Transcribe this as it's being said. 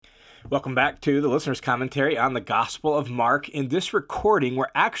Welcome back to the listener's commentary on the Gospel of Mark. In this recording,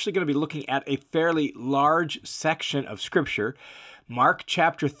 we're actually going to be looking at a fairly large section of Scripture, Mark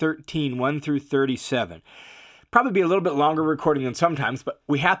chapter 13, 1 through 37. Probably be a little bit longer recording than sometimes, but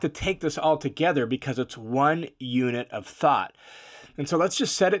we have to take this all together because it's one unit of thought. And so let's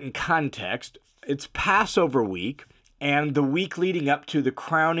just set it in context. It's Passover week, and the week leading up to the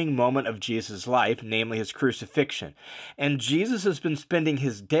crowning moment of Jesus' life, namely his crucifixion. And Jesus has been spending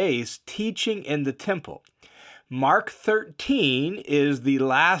his days teaching in the temple. Mark 13 is the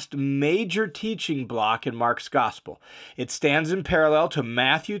last major teaching block in Mark's gospel. It stands in parallel to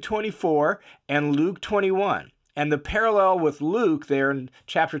Matthew 24 and Luke 21. And the parallel with Luke there in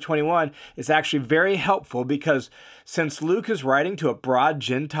chapter 21 is actually very helpful because since Luke is writing to a broad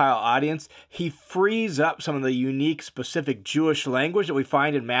Gentile audience, he frees up some of the unique, specific Jewish language that we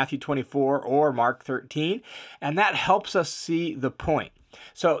find in Matthew 24 or Mark 13, and that helps us see the point.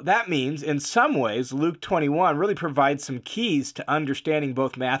 So that means, in some ways, Luke 21 really provides some keys to understanding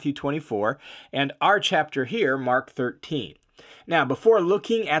both Matthew 24 and our chapter here, Mark 13. Now, before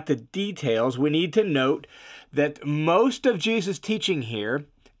looking at the details, we need to note that most of Jesus' teaching here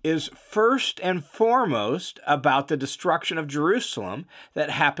is first and foremost about the destruction of Jerusalem that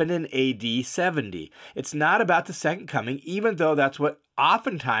happened in AD 70. It's not about the second coming, even though that's what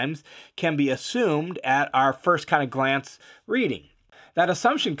oftentimes can be assumed at our first kind of glance reading. That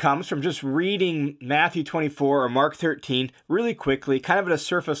assumption comes from just reading Matthew 24 or Mark 13 really quickly, kind of at a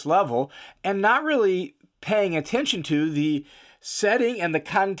surface level, and not really paying attention to the setting and the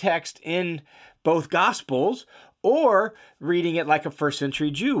context in both Gospels, or reading it like a first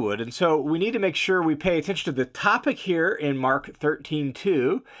century Jew would. And so we need to make sure we pay attention to the topic here in Mark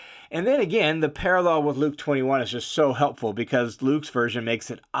 13:2. And then again, the parallel with Luke 21 is just so helpful because Luke's version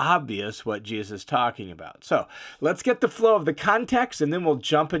makes it obvious what Jesus is talking about. So let's get the flow of the context and then we'll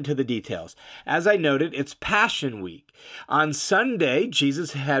jump into the details. As I noted, it's Passion Week. On Sunday,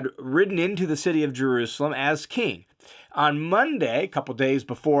 Jesus had ridden into the city of Jerusalem as king. On Monday, a couple days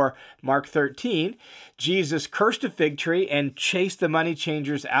before Mark 13, Jesus cursed a fig tree and chased the money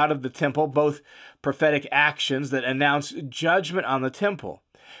changers out of the temple, both prophetic actions that announce judgment on the temple.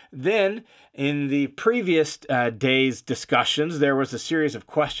 Then, in the previous day's discussions, there was a series of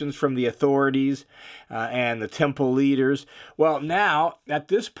questions from the authorities and the temple leaders. Well, now, at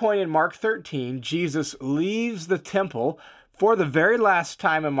this point in Mark 13, Jesus leaves the temple for the very last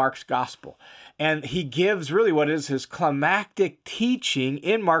time in Mark's gospel. And he gives really what is his climactic teaching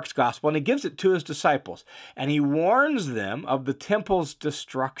in Mark's gospel, and he gives it to his disciples. And he warns them of the temple's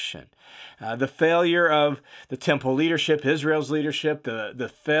destruction. The failure of the temple leadership, Israel's leadership,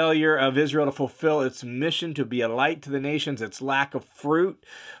 the failure of Israel to fulfill its mission to be a light to the nations, its lack of fruit,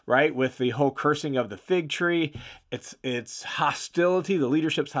 right, with the whole cursing of the fig tree, its hostility, the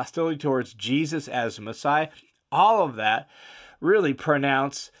leadership's hostility towards Jesus as Messiah, all of that really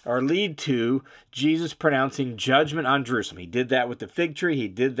pronounce or lead to Jesus pronouncing judgment on Jerusalem. He did that with the fig tree. He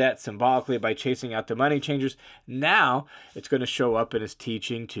did that symbolically by chasing out the money changers. Now it's going to show up in his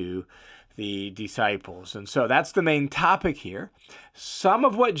teaching to the disciples. And so that's the main topic here. Some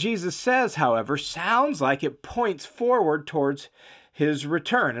of what Jesus says, however, sounds like it points forward towards his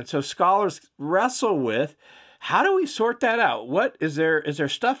return. And so scholars wrestle with, how do we sort that out? What is there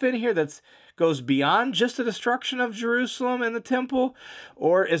stuff in here that's goes beyond just the destruction of Jerusalem and the temple?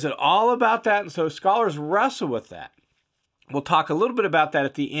 Or is it all about that? And so scholars wrestle with that. We'll talk a little bit about that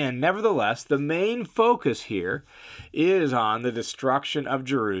at the end. Nevertheless, the main focus here is on the destruction of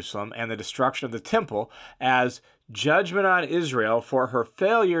Jerusalem and the destruction of the temple as judgment on Israel for her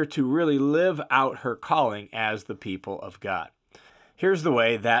failure to really live out her calling as the people of God. Here's the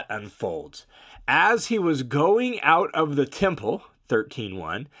way that unfolds. As he was going out of the temple,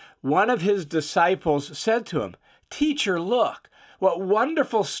 13:1, one of his disciples said to him, "Teacher, look, what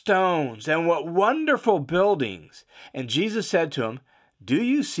wonderful stones and what wonderful buildings." And Jesus said to him, "Do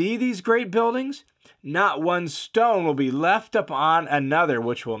you see these great buildings? Not one stone will be left upon another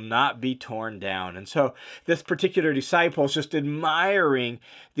which will not be torn down." And so this particular disciple is just admiring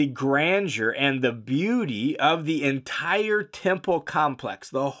the grandeur and the beauty of the entire temple complex,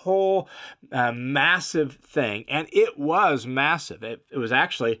 the whole massive thing. And it was massive. It was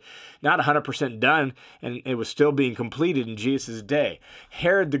actually not 100% done, and it was still being completed in Jesus' day.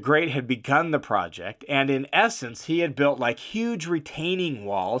 Herod the Great had begun the project, and in essence, he had built like huge retaining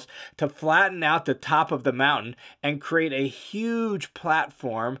walls to flatten out the top of the mountain and create a huge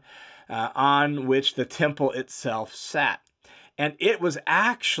platform on which the temple itself sat. And it was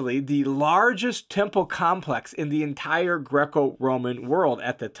actually the largest temple complex in the entire Greco-Roman world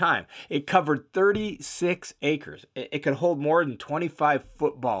at the time. It covered 36 acres. It could hold more than 25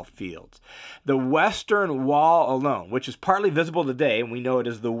 football fields. The western wall alone, which is partly visible today, and we know it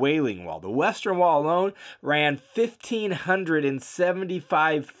as the Wailing Wall, the western wall alone ran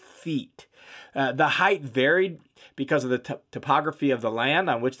 1,575 feet. The height varied because of the topography of the land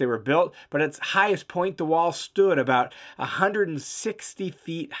on which they were built, but at its highest point, the wall stood about 160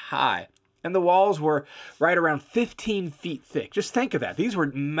 feet high. And the walls were right around 15 feet thick. Just think of that. These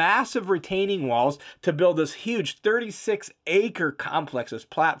were massive retaining walls to build this huge 36-acre complex, this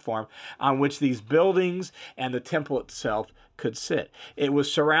platform on which these buildings and the temple itself could sit. It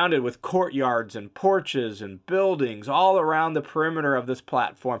was surrounded with courtyards and porches and buildings all around the perimeter of this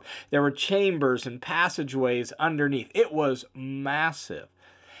platform. There were chambers and passageways underneath. It was massive.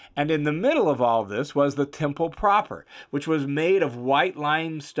 And in the middle of all this was the temple proper, which was made of white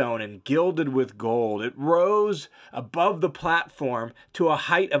limestone and gilded with gold. It rose above the platform to a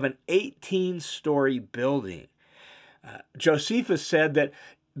height of an 18-story building. Josephus said that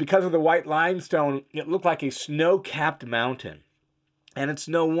because of the white limestone, it looked like a snow-capped mountain. And it's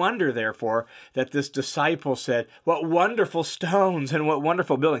no wonder, therefore, that this disciple said, "What wonderful stones and what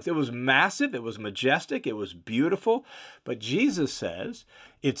wonderful buildings." It was massive, it was majestic, it was beautiful. But Jesus says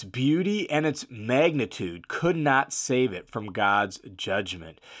its beauty and its magnitude could not save it from God's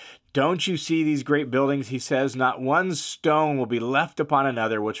judgment. "Don't you see these great buildings?" he says. "Not one stone will be left upon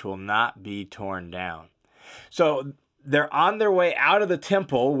another which will not be torn down." So they're on their way out of the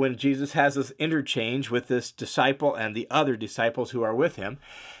temple when Jesus has this interchange with this disciple and the other disciples who are with him.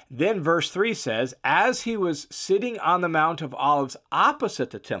 Then verse 3 says, as he was sitting on the Mount of Olives opposite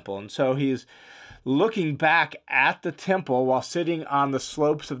the temple, and so he's looking back at the temple while sitting on the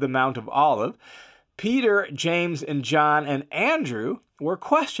slopes of the Mount of Olives, Peter, James, and John, and Andrew were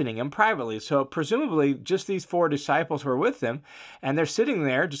questioning him privately. So presumably just these 4 disciples were with him, and they're sitting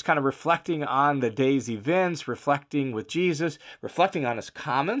there just kind of reflecting on the day's events, reflecting with Jesus, reflecting on his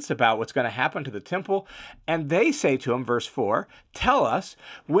comments about what's going to happen to the temple. And they say to him, verse 4, "Tell us,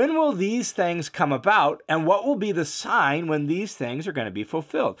 when will these things come about, and what will be the sign when these things are going to be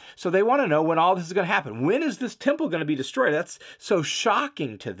fulfilled?" So they want to know when all this is going to happen. When is this temple going to be destroyed? That's so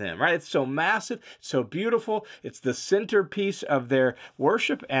shocking to them, right? It's so massive, so beautiful. It's the centerpiece of their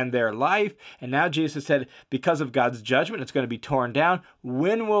worship and their life. And now Jesus said, because of God's judgment, it's going to be torn down.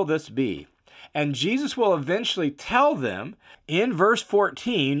 When will this be? And Jesus will eventually tell them in verse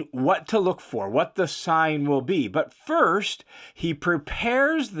 14 what to look for, what the sign will be. But first, he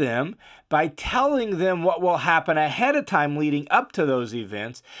prepares them by telling them what will happen ahead of time leading up to those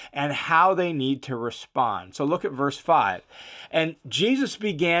events and how they need to respond. So look at verse 5. "And Jesus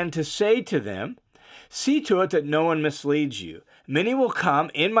began to say to them, 'See to it that no one misleads you. Many will come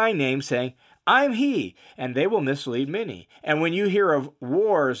in my name saying, I'm he, and they will mislead many. And when you hear of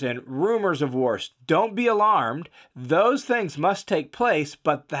wars and rumors of wars, don't be alarmed. Those things must take place,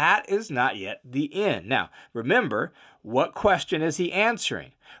 but that is not yet the end.'" Now, remember, what question is he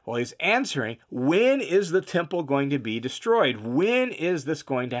answering? Well, he's answering, when is the temple going to be destroyed? When is this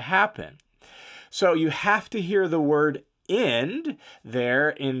going to happen? So you have to hear the word end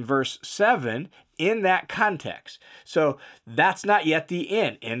there in verse 7 in that context. So that's not yet the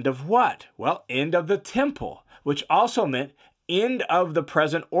end. End of what? Well, end of the temple, which also meant end of the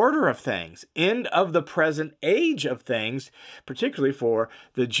present order of things, end of the present age of things, particularly for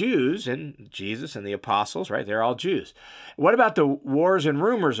the Jews and Jesus and the apostles, right? They're all Jews. What about the wars and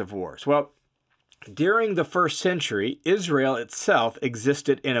rumors of wars? Well, during the first century, Israel itself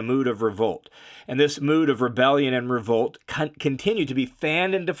existed in a mood of revolt. And this mood of rebellion and revolt continued to be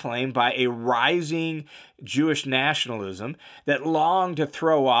fanned into flame by a rising Jewish nationalism that longed to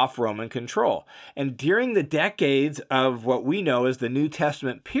throw off Roman control. And during the decades of what we know as the New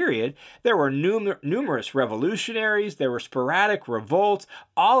Testament period, there were numerous revolutionaries, there were sporadic revolts,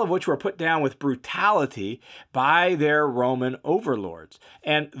 all of which were put down with brutality by their Roman overlords.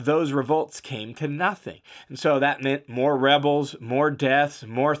 And those revolts came to nothing. And so that meant more rebels, more deaths,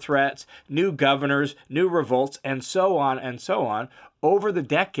 more threats, new governors, new revolts, and so on over the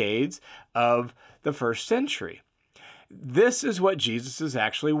decades of the first century. This is what Jesus is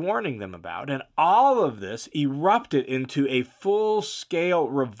actually warning them about. And all of this erupted into a full-scale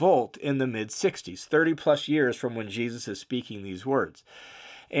revolt in the mid-60s, 30 plus years from when Jesus is speaking these words.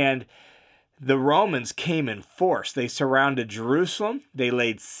 And The Romans came in force. They surrounded Jerusalem. They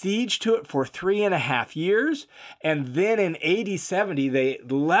laid siege to it for 3.5 years. And then in AD 70, they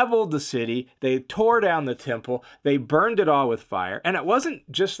leveled the city. They tore down the temple. They burned it all with fire. And it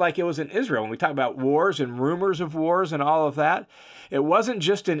wasn't just like it was in Israel. When we talk about wars and rumors of wars and all of that, it wasn't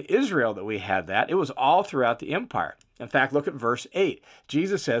just in Israel that we had that. It was all throughout the empire. In fact, look at verse 8.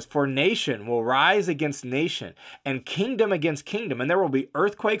 Jesus says, "For nation will rise against nation, and kingdom against kingdom, and there will be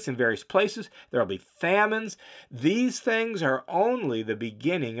earthquakes in various places. There will be famines. These things are only the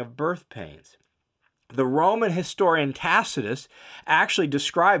beginning of birth pains." The Roman historian Tacitus actually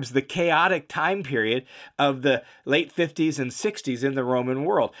describes the chaotic time period of the late 50s and 60s in the Roman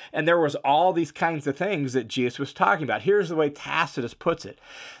world. And there was all these kinds of things that Jesus was talking about. Here's the way Tacitus puts it.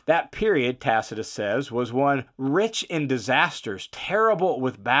 That period, Tacitus says, was one rich in disasters, terrible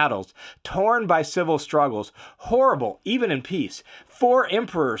with battles, torn by civil struggles, horrible even in peace. 4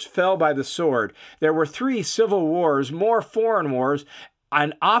 emperors fell by the sword. There were 3 civil wars, more foreign wars,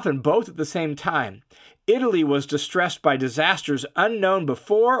 and often both at the same time. Italy was distressed by disasters unknown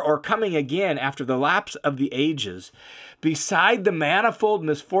before or coming again after the lapse of the ages. Beside the manifold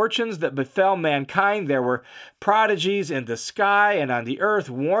misfortunes that befell mankind, there were prodigies in the sky and on the earth,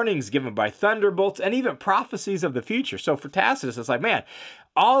 warnings given by thunderbolts, and even prophecies of the future. So for Tacitus, it's like, man,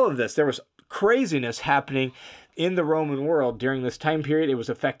 all of this, there was craziness happening in the Roman world during this time period. It was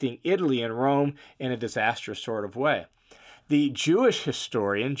affecting Italy and Rome in a disastrous sort of way. The Jewish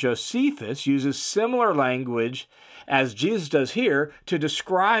historian Josephus uses similar language as Jesus does here to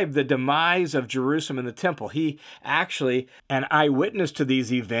describe the demise of Jerusalem and the temple. He actually an eyewitness to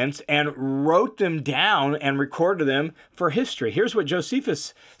these events and wrote them down and recorded them for history. Here's what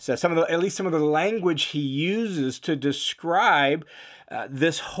Josephus says, at least some of the language he uses to describe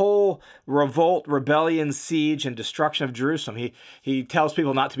this whole revolt, rebellion, siege, and destruction of Jerusalem. He tells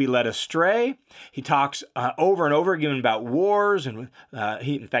people not to be led astray. He talks over and over again about wars, and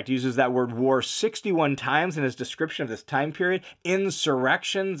he, in fact, uses that word war 61 times in his description of this time period.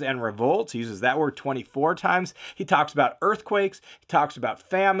 Insurrections and revolts. He uses that word 24 times. He talks about earthquakes. He talks about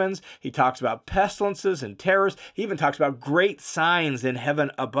famines. He talks about pestilences and terrors. He even talks about great signs in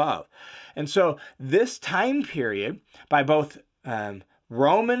heaven above. And so this time period, by both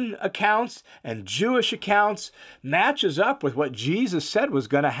Roman accounts and Jewish accounts, matches up with what Jesus said was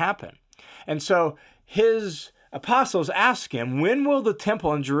going to happen. And so his apostles ask him, when will the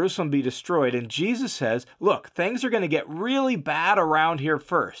temple in Jerusalem be destroyed? And Jesus says, look, things are going to get really bad around here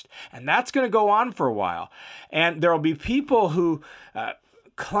first. And that's going to go on for a while. And there will be people who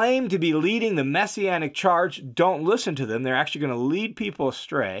claim to be leading the messianic charge. Don't listen to them. They're actually going to lead people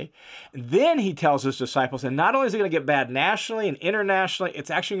astray. Then he tells his disciples, and not only is it going to get bad nationally and internationally,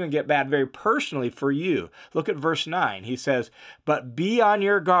 it's actually going to get bad very personally for you. Look at verse 9. He says, "But be on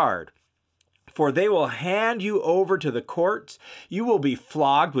your guard, for they will hand you over to the courts. You will be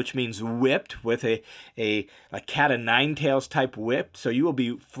flogged," which means whipped, with a cat o' nine tails type whip. So you will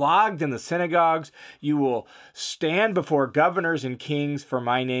be flogged in the synagogues. You will stand before governors and kings for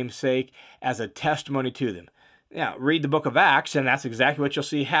my name's sake as a testimony to them. Now, read the book of Acts, and that's exactly what you'll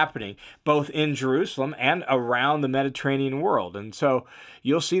see happening, both in Jerusalem and around the Mediterranean world. And so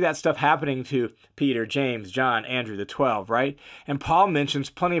you'll see that stuff happening to Peter, James, John, Andrew, the 12, right? And Paul mentions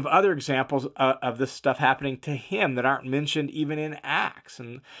plenty of other examples of this stuff happening to him that aren't mentioned even in Acts.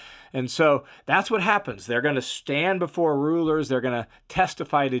 And so that's what happens. They're going to stand before rulers. They're going to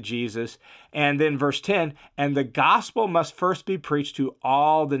testify to Jesus. And then verse 10, "And the gospel must first be preached to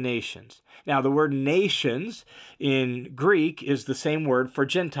all the nations." Now, the word nations in Greek is the same word for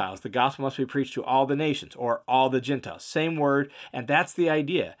Gentiles. The gospel must be preached to all the nations, or all the Gentiles. Same word, and that's the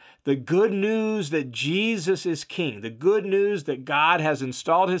idea. The good news that Jesus is king, the good news that God has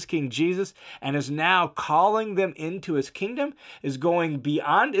installed his king Jesus and is now calling them into his kingdom, is going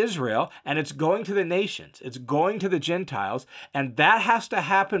beyond Israel, and it's going to the nations. It's going to the Gentiles, and that has to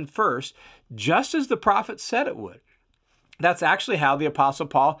happen first, just as the prophet said it would. That's actually how the Apostle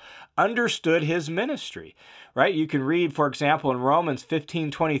Paul understood his ministry, right? You can read, for example, in Romans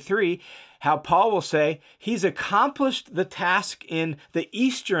 15:23, how Paul will say he's accomplished the task in the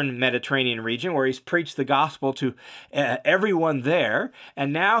eastern Mediterranean region, where he's preached the gospel to everyone there,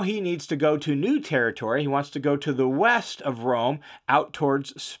 and now he needs to go to new territory. He wants to go to the west of Rome, out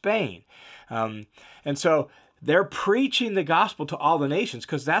towards Spain. And so they're preaching the gospel to all the nations,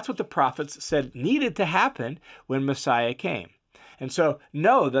 because that's what the prophets said needed to happen when Messiah came. And so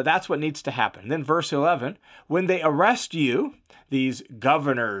know that that's what needs to happen. Then verse 11, "When they arrest you," these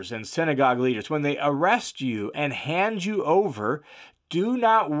governors and synagogue leaders, "when they arrest you and hand you over do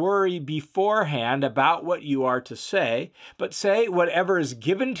not worry beforehand about what you are to say, but say whatever is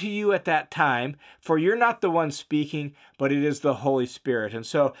given to you at that time, for you're not the one speaking, but it is the Holy Spirit. And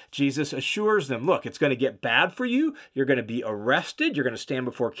so Jesus assures them, look, it's going to get bad for you. You're going to be arrested. You're going to stand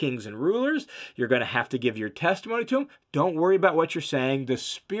before kings and rulers. You're going to have to give your testimony to them. Don't worry about what you're saying. The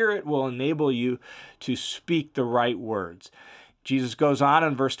Spirit will enable you to speak the right words. Jesus goes on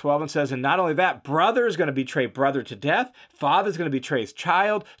in verse 12 and says, and not only that, brother is going to betray brother to death, father is going to betray his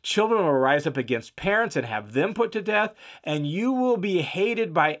child, children will rise up against parents and have them put to death, and you will be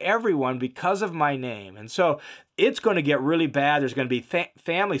hated by everyone because of my name. And so it's going to get really bad. There's going to be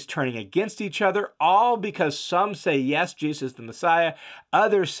families turning against each other, all because some say, yes, Jesus is the Messiah,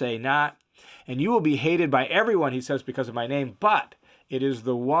 others say not. And you will be hated by everyone, he says, because of my name, but it is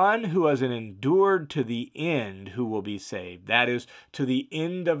the one who has endured to the end who will be saved. That is, to the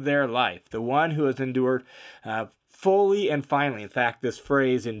end of their life. The one who has endured fully and finally. In fact, this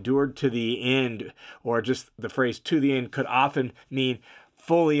phrase, endured to the end, or just the phrase to the end, could often mean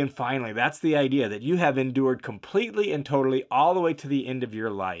fully and finally. That's the idea, that you have endured completely and totally all the way to the end of your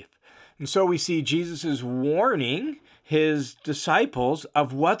life. And so we see Jesus' warning his disciples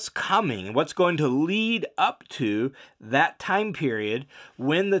of what's coming, what's going to lead up to that time period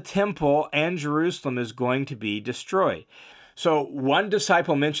when the temple and Jerusalem is going to be destroyed. So one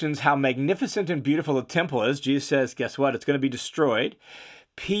disciple mentions how magnificent and beautiful the temple is. Jesus says, guess what? It's going to be destroyed.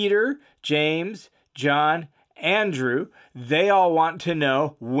 Peter, James, John, Andrew, they all want to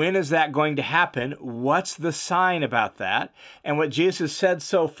know, when is that going to happen? What's the sign about that? And what Jesus said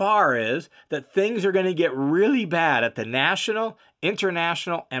so far is that things are going to get really bad at the national,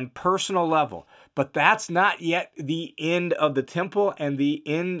 international, and personal level. But that's not yet the end of the temple and the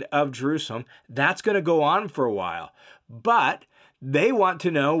end of Jerusalem. That's going to go on for a while. But they want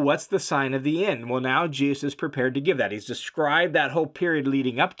to know, what's the sign of the end? Well, now Jesus is prepared to give that. He's described that whole period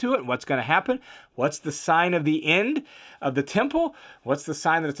leading up to it, what's going to happen. What's the sign of the end of the temple? What's the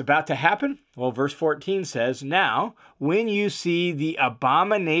sign that it's about to happen? Well, verse 14 says, now, when you see the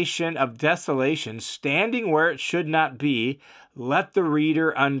abomination of desolation standing where it should not be, let the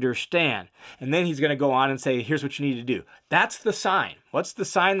reader understand. And then he's going to go on and say, here's what you need to do. That's the sign. What's the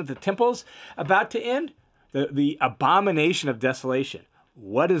sign that the temple's about to end? The abomination of desolation.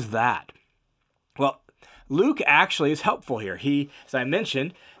 What is that? Well, Luke actually is helpful here. He, as I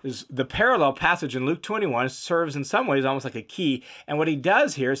mentioned, is the parallel passage in Luke 21 serves in some ways almost like a key. And what he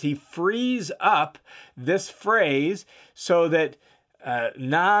does here is he frees up this phrase so that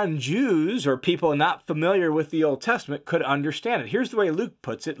non-Jews or people not familiar with the Old Testament could understand it. Here's the way Luke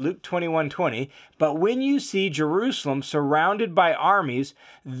puts it, Luke 21:20. But when you see Jerusalem surrounded by armies,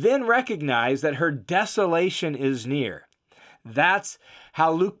 then recognize that her desolation is near. That's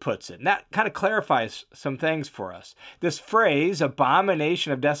how Luke puts it. And that kind of clarifies some things for us. This phrase,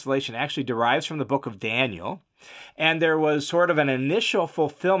 abomination of desolation, actually derives from the book of Daniel. And there was sort of an initial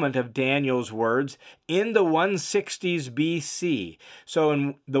fulfillment of Daniel's words in the 160s BC. So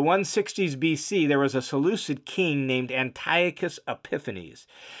in the 160s BC, there was a Seleucid king named Antiochus Epiphanes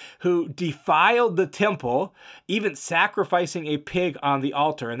who defiled the temple, even sacrificing a pig on the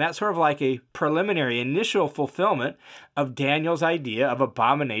altar. And that's sort of like a preliminary initial fulfillment of Daniel's idea of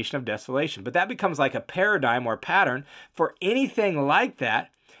abomination of desolation. But that becomes like a paradigm or pattern for anything like that.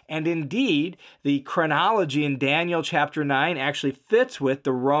 And indeed, the chronology in Daniel chapter 9 actually fits with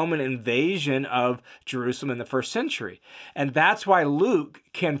the Roman invasion of Jerusalem in the first century. And that's why Luke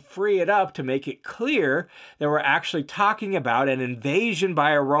can free it up to make it clear that we're actually talking about an invasion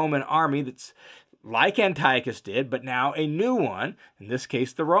by a Roman army that's like Antiochus did, but now a new one, in this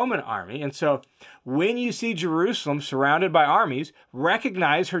case, the Roman army. And so when you see Jerusalem surrounded by armies,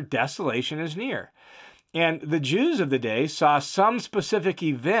 recognize her desolation is near. And the Jews of the day saw some specific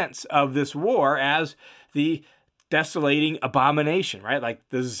events of this war as the desolating abomination, right? Like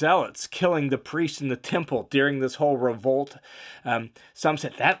the zealots killing the priests in the temple during this whole revolt. Some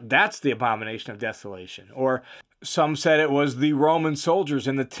said that's the abomination of desolation. Or some said it was the Roman soldiers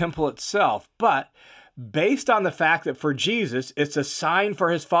in the temple itself. But based on the fact that for Jesus, it's a sign for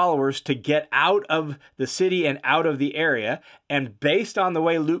his followers to get out of the city and out of the area, and based on the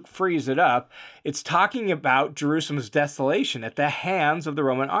way Luke frees it up, it's talking about Jerusalem's desolation at the hands of the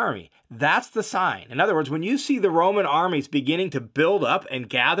Roman army. That's the sign. In other words, when you see the Roman armies beginning to build up and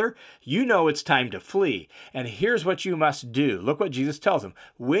gather, you know it's time to flee. And here's what you must do. Look what Jesus tells them.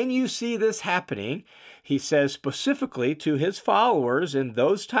 When you see this happening, he says specifically to his followers in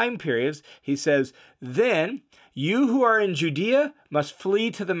those time periods, he says, then you who are in Judea must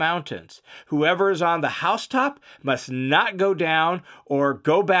flee to the mountains. Whoever is on the housetop must not go down or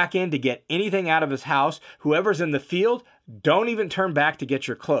go back in to get anything out of his house. Whoever's in the field, don't even turn back to get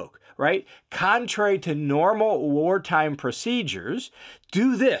your cloak, right? Contrary to normal wartime procedures,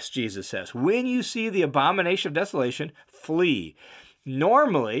 do this, Jesus says. When you see the abomination of desolation, flee.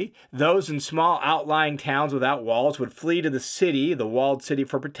 Normally, those in small outlying towns without walls would flee to the city, the walled city,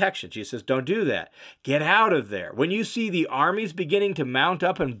 for protection. Jesus says, don't do that. Get out of there. When you see the armies beginning to mount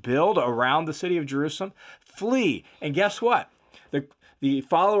up and build around the city of Jerusalem, flee. And guess what? The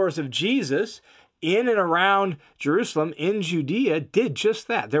followers of Jesus in and around Jerusalem, in Judea, did just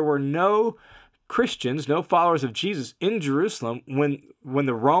that. There were no Christians, no followers of Jesus in Jerusalem when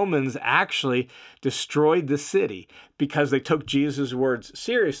the Romans actually destroyed the city, because they took Jesus' words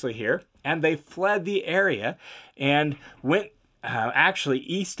seriously here, and they fled the area and went actually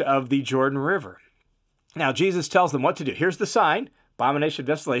east of the Jordan River. Now, Jesus tells them what to do. Here's the sign: abomination of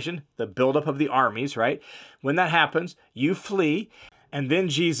desolation, the buildup of the armies, right? When that happens, you flee. And then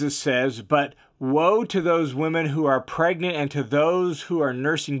Jesus says, but woe to those women who are pregnant and to those who are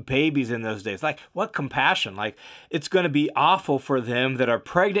nursing babies in those days. Like, what compassion. Like, it's going to be awful for them that are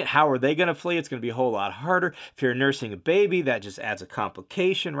pregnant. How are they going to flee? It's going to be a whole lot harder. If you're nursing a baby, that just adds a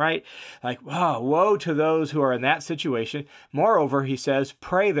complication, right? Like, oh, woe to those who are in that situation. Moreover, he says,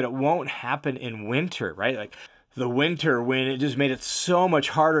 pray that it won't happen in winter, right? Like, the winter, when it just made it so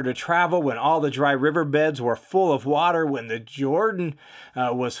much harder to travel, when all the dry riverbeds were full of water, when the Jordan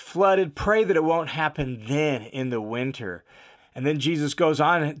was flooded. Pray that it won't happen then in the winter. And then Jesus goes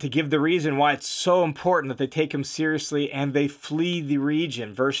on to give the reason why it's so important that they take him seriously and they flee the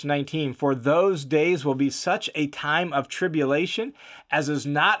region. Verse 19, for those days will be such a time of tribulation as has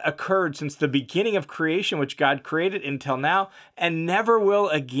not occurred since the beginning of creation, which God created until now, and never will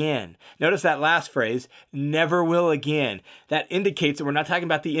again. Notice that last phrase, never will again. That indicates that we're not talking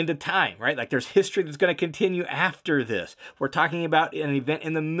about the end of time, right? Like, there's history that's going to continue after this. We're talking about an event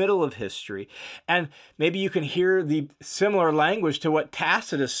in the middle of history. And maybe you can hear the similar language to what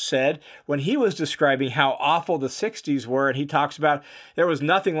Tacitus said when he was describing how awful the 60s were. And he talks about there was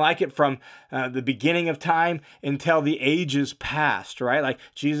nothing like it from the beginning of time until the ages passed, right? Like,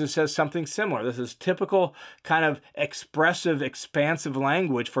 Jesus says something similar. This is typical kind of expressive, expansive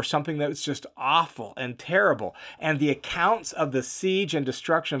language for something that's just awful and terrible. And the accounts of the siege and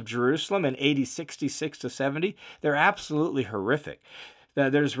destruction of Jerusalem in AD 66 to 70, they're absolutely horrific.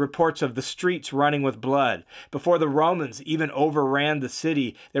 There's reports of the streets running with blood. Before the Romans even overran the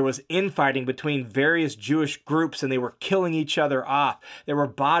city, there was infighting between various Jewish groups, and they were killing each other off. There were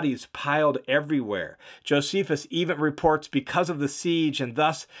bodies piled everywhere. Josephus even reports, because of the siege and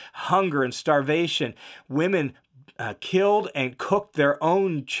thus hunger and starvation, women killed and cooked their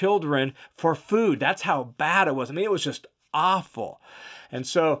own children for food. That's how bad it was. I mean, it was just awful. And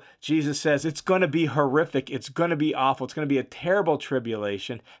so Jesus says it's going to be horrific. It's going to be awful. It's going to be a terrible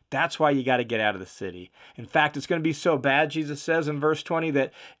tribulation. That's why you got to get out of the city. In fact, it's going to be so bad, Jesus says in verse 20,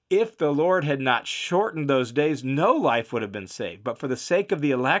 that if the Lord had not shortened those days, no life would have been saved. But for the sake of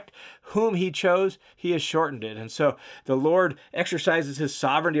the elect, whom he chose, he has shortened it. And so the Lord exercises his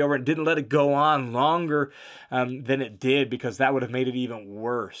sovereignty over it and didn't let it go on longer than it did, because that would have made it even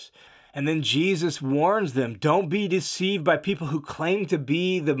worse. And then Jesus warns them, don't be deceived by people who claim to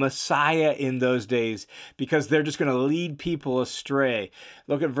be the Messiah in those days, because they're just going to lead people astray.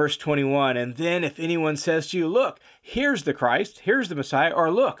 Look at verse 21. And then if anyone says to you, look, here's the Christ, here's the Messiah, or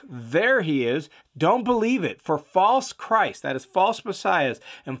look, there he is, don't believe it. For false Christ, that is false messiahs,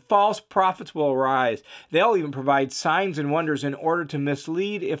 and false prophets will arise. They'll even provide signs and wonders in order to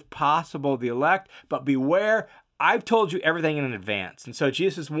mislead, if possible, the elect. But beware, I've told you everything in advance. And so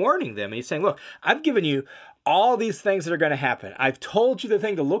Jesus is warning them, and he's saying, look, I've given you all these things that are going to happen. I've told you the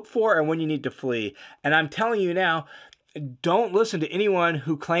thing to look for and when you need to flee. And I'm telling you now, don't listen to anyone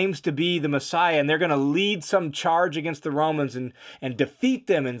who claims to be the Messiah, and they're going to lead some charge against the Romans and defeat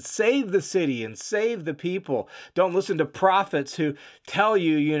them and save the city and save the people. Don't listen to prophets who tell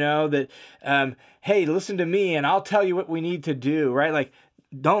you, that, hey, listen to me and I'll tell you what we need to do, right? Like,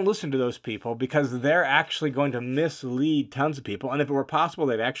 don't listen to those people, because they're actually going to mislead tons of people. And if it were possible,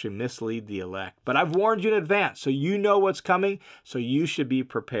 they'd actually mislead the elect. But I've warned you in advance, so you know what's coming, so you should be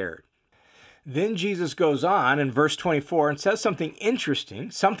prepared. Then Jesus goes on in verse 24 and says something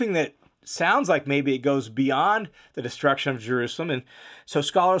interesting, something that sounds like maybe it goes beyond the destruction of Jerusalem. And so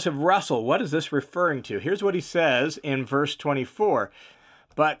scholars have wrestled. What is this referring to? Here's what he says in verse 24.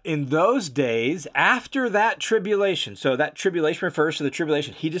 But in those days, after that tribulation, so that tribulation refers to the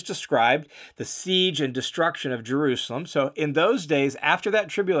tribulation he just described, the siege and destruction of Jerusalem. So in those days, after that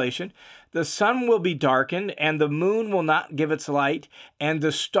tribulation, the sun will be darkened, and the moon will not give its light, and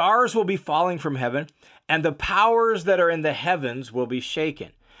the stars will be falling from heaven, and the powers that are in the heavens will be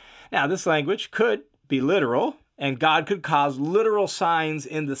shaken. Now, this language could be literal, and God could cause literal signs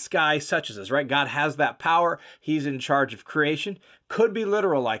in the sky such as this, right? God has that power. He's in charge of creation. Could be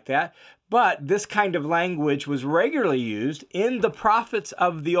literal like that. But this kind of language was regularly used in the prophets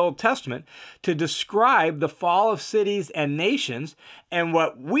of the Old Testament to describe the fall of cities and nations, and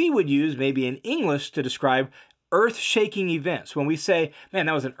what we would use maybe in English to describe earth-shaking events. When we say, man,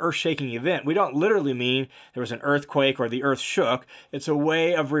 that was an earth-shaking event, we don't literally mean there was an earthquake or the earth shook. It's a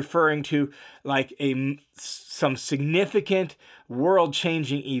way of referring to like some significant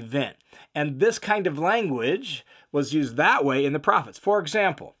world-changing event. And this kind of language was used that way in the prophets. For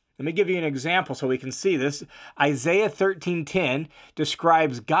example, let me give you an example so we can see this. Isaiah 13:10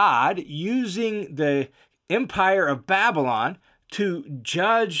 describes God using the empire of Babylon to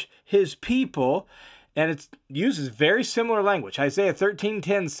judge his people, and it uses very similar language. Isaiah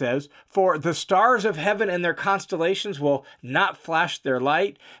 13:10 says, "For the stars of heaven and their constellations will not flash their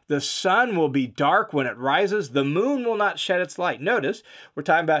light. The sun will be dark when it rises. The moon will not shed its light." Notice, we're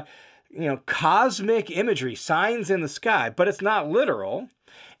talking about, cosmic imagery, signs in the sky, but it's not literal.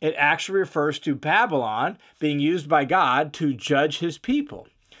 It actually refers to Babylon being used by God to judge his people.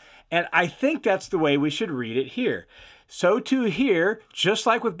 And I think that's the way we should read it here. So too here, just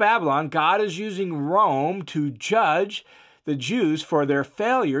like with Babylon, God is using Rome to judge the Jews for their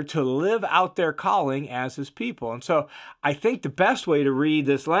failure to live out their calling as his people. And so I think the best way to read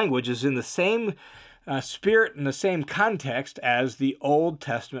this language is in the same spirit and the same context as the Old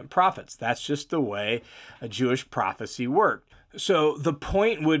Testament prophets. That's just the way a Jewish prophecy worked. So the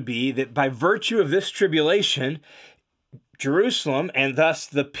point would be that by virtue of this tribulation, Jerusalem and thus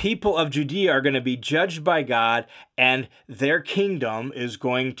the people of Judea are going to be judged by God, and their kingdom is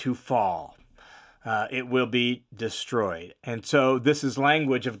going to fall. It will be destroyed. And so this is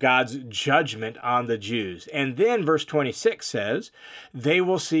language of God's judgment on the Jews. And then verse 26 says, "They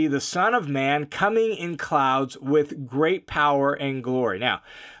will see the Son of Man coming in clouds with great power and glory." Now,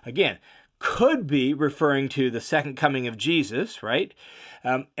 again, could be referring to the second coming of Jesus, right?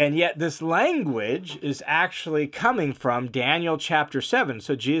 And yet this language is actually coming from Daniel chapter 7.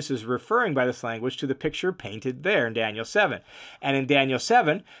 So Jesus is referring by this language to the picture painted there in Daniel 7. And in Daniel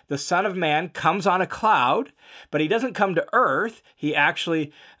 7, the Son of Man comes on a cloud, but he doesn't come to earth. He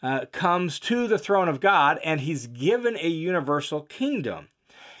actually comes to the throne of God, and he's given a universal kingdom.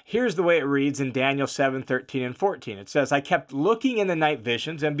 Here's the way it reads in Daniel 7:13 and 14. It says, "I kept looking in the night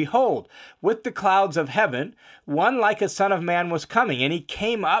visions, and behold, with the clouds of heaven, one like a son of man was coming, and he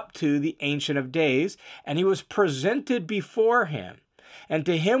came up to the Ancient of Days, and he was presented before him. And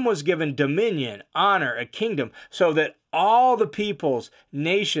to him was given dominion, honor, a kingdom, so that all the peoples,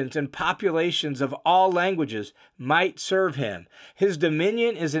 nations, and populations of all languages might serve him. His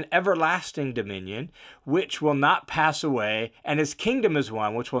dominion is an everlasting dominion, which will not pass away, and his kingdom is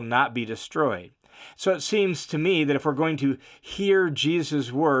one which will not be destroyed." So it seems to me that if we're going to hear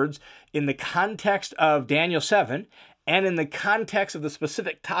Jesus' words in the context of Daniel 7, and in the context of the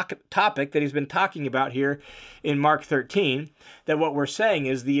specific topic that he's been talking about here in Mark 13, that what we're saying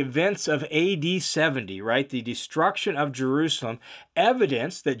is the events of AD 70, right, the destruction of Jerusalem,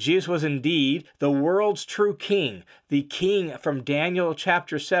 evidence that Jesus was indeed the world's true king, the king from Daniel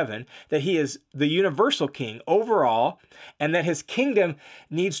chapter 7, that he is the universal king overall, and that his kingdom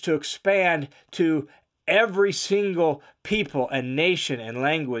needs to expand to every single people and nation and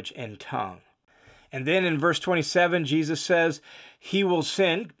language and tongue. And then in verse 27, Jesus says, he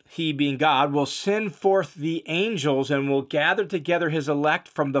being God, will send forth the angels and will gather together his elect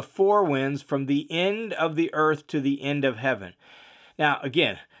from the four winds, from the end of the earth to the end of heaven. Now,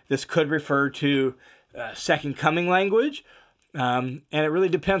 again, this could refer to second coming language, and it really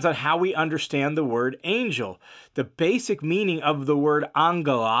depends on how we understand the word angel. The basic meaning of the word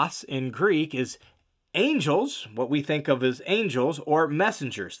angelos in Greek is angels, what we think of as angels, or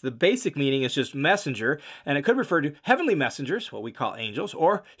messengers. The basic meaning is just messenger, and it could refer to heavenly messengers, what we call angels,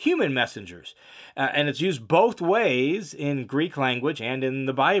 or human messengers. And it's used both ways in Greek language and in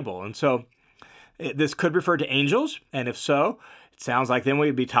the Bible. And so this could refer to angels, and if so, it sounds like then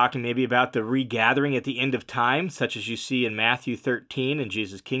we'd be talking maybe about the regathering at the end of time, such as you see in Matthew 13 and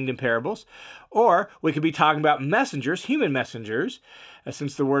Jesus' kingdom parables. Or we could be talking about messengers, human messengers,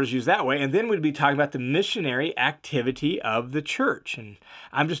 since the word is used that way, and then we'd be talking about the missionary activity of the church. And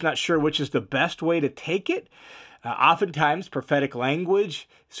I'm just not sure which is the best way to take it. Oftentimes, prophetic language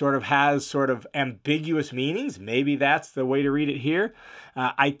has ambiguous meanings. Maybe that's the way to read it here.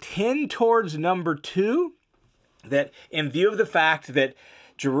 I tend towards number 2, that in view of the fact that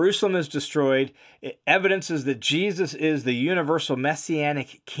Jerusalem is destroyed, it evidences that Jesus is the universal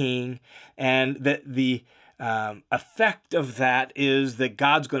messianic king, and that the effect of that is that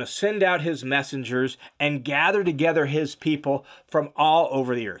God's going to send out his messengers and gather together his people from all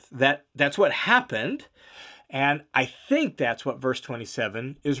over the earth. That's what happened, and I think that's what verse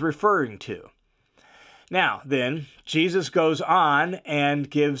 27 is referring to. Now, then, Jesus goes on and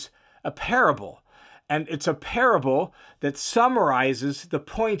gives a parable, and it's a parable that summarizes the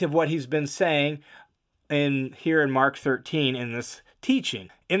point of what he's been saying here in Mark 13 in this teaching.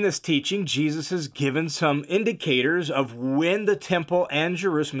 In this teaching, Jesus has given some indicators of when the temple and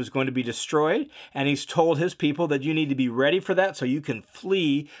Jerusalem is going to be destroyed, and he's told his people that you need to be ready for that so you can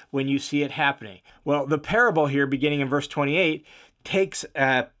flee when you see it happening. Well, the parable here, beginning in verse 28, takes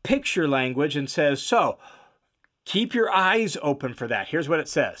picture language and says, so keep your eyes open for that. Here's what it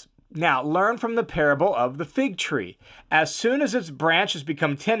says. Now, learn from the parable of the fig tree. As soon as its branches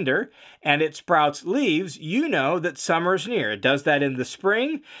become tender and it sprouts leaves, you know that summer is near. It does that in the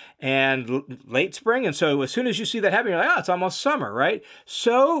spring and late spring. And so as soon as you see that happening, you're like, oh, it's almost summer, right?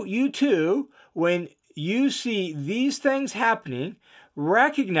 So you too, when you see these things happening,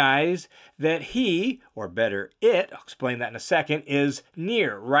 recognize that he, or better, it, I'll explain that in a second, is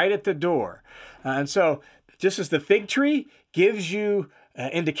near, right at the door. And so just as the fig tree gives you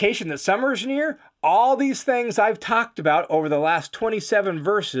indication that summer is near, all these things I've talked about over the last 27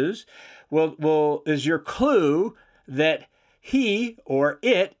 verses is your clue that he or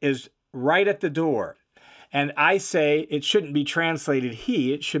it is right at the door. And I say it shouldn't be translated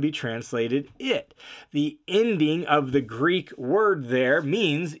he, it should be translated it. The ending of the Greek word there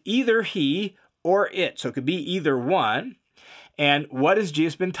means either he or it. So it could be either one. And what has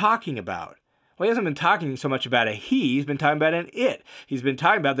Jesus been talking about? Well, he hasn't been talking so much about a he, he's been talking about an it. He's been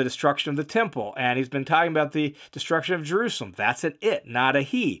talking about the destruction of the temple, and he's been talking about the destruction of Jerusalem. That's an it, not a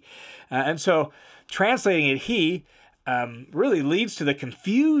he. And so translating it he really leads to the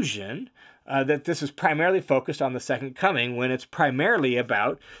confusion that this is primarily focused on the second coming when it's primarily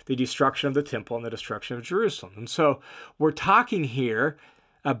about the destruction of the temple and the destruction of Jerusalem. And so we're talking here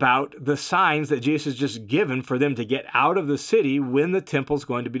about the signs that Jesus has just given for them to get out of the city when the temple is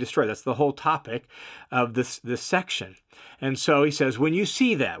going to be destroyed. That's the whole topic of this section. And so he says, when you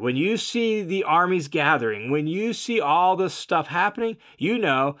see that, when you see the armies gathering, when you see all this stuff happening, you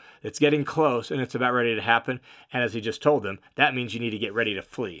know it's getting close and it's about ready to happen. And as he just told them, that means you need to get ready to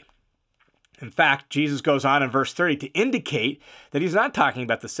flee. In fact, Jesus goes on in verse 30 to indicate that he's not talking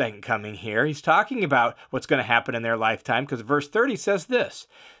about the second coming here. He's talking about what's going to happen in their lifetime, because verse 30 says this,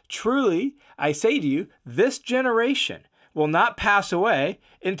 truly, I say to you, this generation will not pass away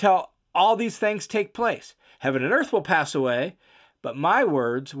until all these things take place. Heaven and earth will pass away, but my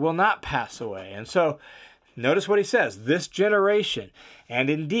words will not pass away. And so notice what he says, this generation. And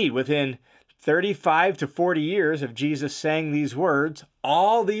indeed, within 35 to 40 years of Jesus saying these words,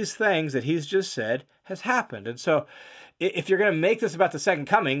 all these things that he's just said has happened. And so if you're going to make this about the second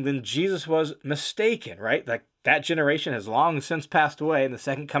coming, then Jesus was mistaken, right? Like that generation has long since passed away and the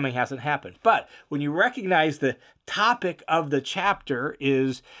second coming hasn't happened. But when you recognize the topic of the chapter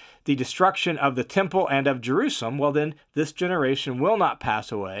is the destruction of the temple and of Jerusalem, well then this generation will not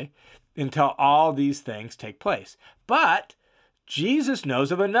pass away until all these things take place. But Jesus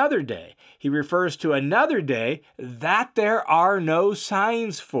knows of another day. He refers to another day that there are no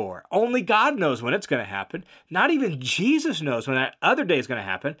signs for. Only God knows when it's going to happen. Not even Jesus knows when that other day is going to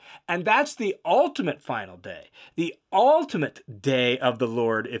happen. And that's the ultimate final day. The ultimate day of the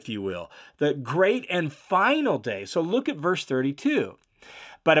Lord, if you will. The great and final day. So look at verse 32.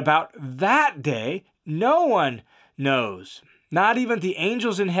 But about that day, no one knows. Not even the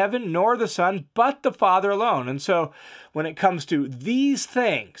angels in heaven, nor the Son, but the Father alone. And so when it comes to these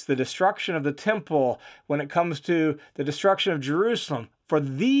things, the destruction of the temple, when it comes to the destruction of Jerusalem, for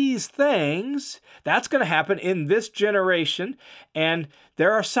these things, that's going to happen in this generation. And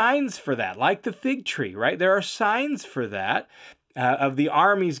there are signs for that, like the fig tree, right? There are signs for that, of the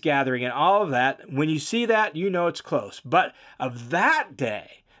armies gathering and all of that. When you see that, you know it's close. But of that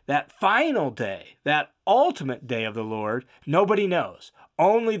day, that final day, that ultimate day of the Lord, nobody knows.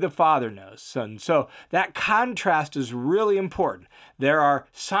 Only the Father knows. And so that contrast is really important. There are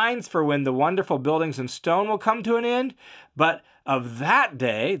signs for when the wonderful buildings in stone will come to an end, but of that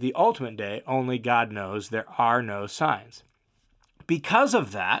day, the ultimate day, only God knows. There are no signs. Because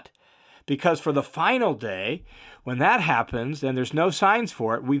of that, because for the final day, when that happens and there's no signs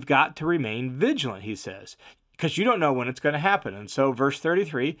for it, we've got to remain vigilant, he says, because you don't know when it's going to happen. And so verse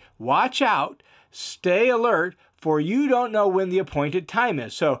 33, watch out, stay alert, for you don't know when the appointed time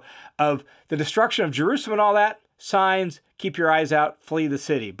is. So of the destruction of Jerusalem and all that, signs, keep your eyes out, flee the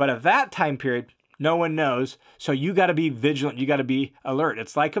city. But of that time period, No one knows. So you got to be vigilant. You got to be alert.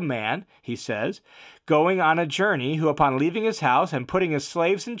 It's like a man, he says, going on a journey who, upon leaving his house and putting his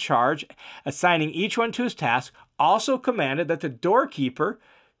slaves in charge, assigning each one to his task, also commanded that the doorkeeper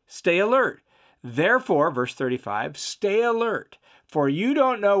stay alert. Therefore, verse 35, stay alert, for you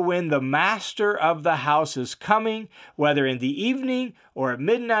don't know when the master of the house is coming, whether in the evening or at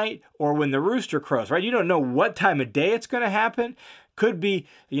midnight or when the rooster crows, right? You don't know what time of day it's going to happen. Could be,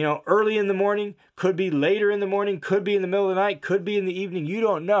 early in the morning, could be later in the morning, could be in the middle of the night, could be in the evening. You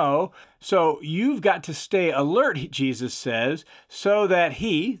don't know. So you've got to stay alert, Jesus says, so that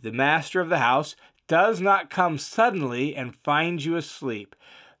he, the master of the house, does not come suddenly and find you asleep.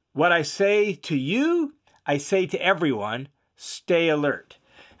 What I say to you, I say to everyone, stay alert.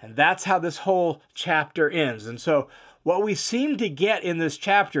 And that's how this whole chapter ends. And so what we seem to get in this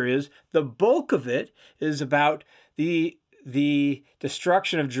chapter is the bulk of it is about the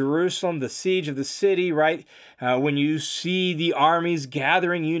destruction of Jerusalem, the siege of the city, right? When you see the armies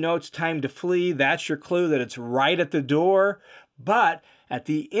gathering, you know it's time to flee. That's your clue that it's right at the door. But at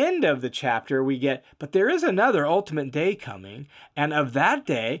the end of the chapter, we get, but there is another ultimate day coming, and of that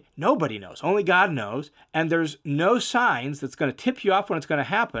day, nobody knows. Only God knows, and there's no signs that's going to tip you off when it's going to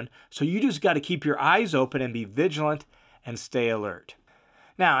happen, so you just got to keep your eyes open and be vigilant and stay alert.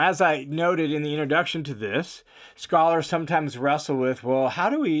 Now, as I noted in the introduction to this, scholars sometimes wrestle with, well, how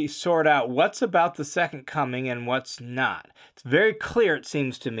do we sort out what's about the second coming and what's not? It's very clear, it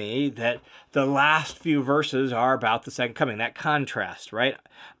seems to me, that the last few verses are about the second coming, that contrast, right?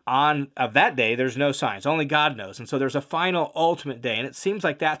 Of that day, there's no signs. Only God knows. And so there's a final ultimate day, and it seems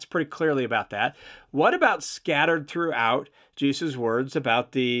like that's pretty clearly about that. What about scattered throughout Jesus' words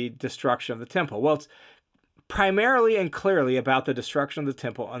about the destruction of the temple? Well, it's primarily and clearly about the destruction of the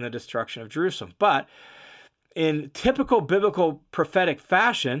temple and the destruction of Jerusalem. But in typical biblical prophetic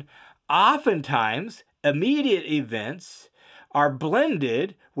fashion, oftentimes immediate events are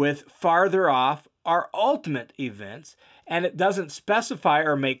blended with farther off or ultimate events, and it doesn't specify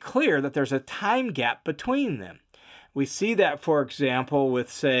or make clear that there's a time gap between them. We see that, for example,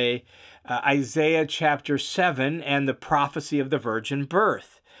 with, say, Isaiah chapter 7 and the prophecy of the virgin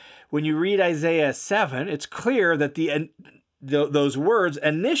birth. When you read Isaiah 7, it's clear that those words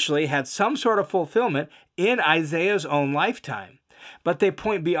initially had some sort of fulfillment in Isaiah's own lifetime, but they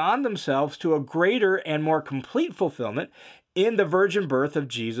point beyond themselves to a greater and more complete fulfillment in the virgin birth of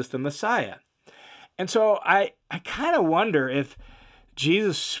Jesus the Messiah. And so I kind of wonder if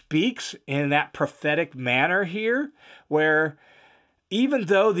Jesus speaks in that prophetic manner here, where even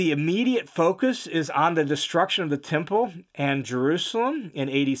though the immediate focus is on the destruction of the temple and Jerusalem in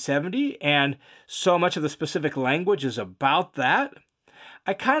AD 70, and so much of the specific language is about that,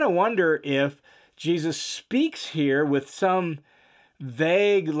 I kind of wonder if Jesus speaks here with some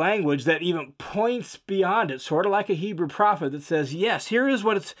vague language that even points beyond it, sort of like a Hebrew prophet that says, yes, here is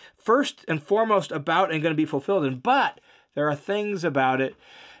what it's first and foremost about and going to be fulfilled in, but there are things about it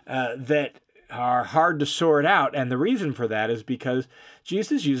that are hard to sort out, and the reason for that is because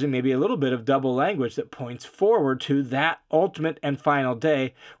Jesus is using maybe a little bit of double language that points forward to that ultimate and final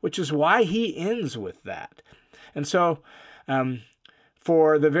day, which is why he ends with that. And so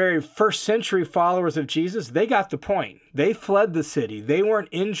for the very first century followers of Jesus, they got the point. They fled the city. They weren't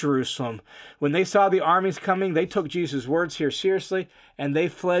in Jerusalem. When they saw the armies coming, they took Jesus' words here seriously, and they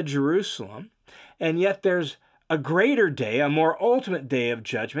fled Jerusalem. And yet there's a greater day, a more ultimate day of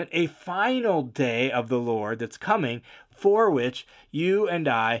judgment, a final day of the Lord that's coming, for which you and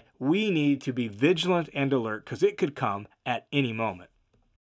we need to be vigilant and alert, because it could come at any moment.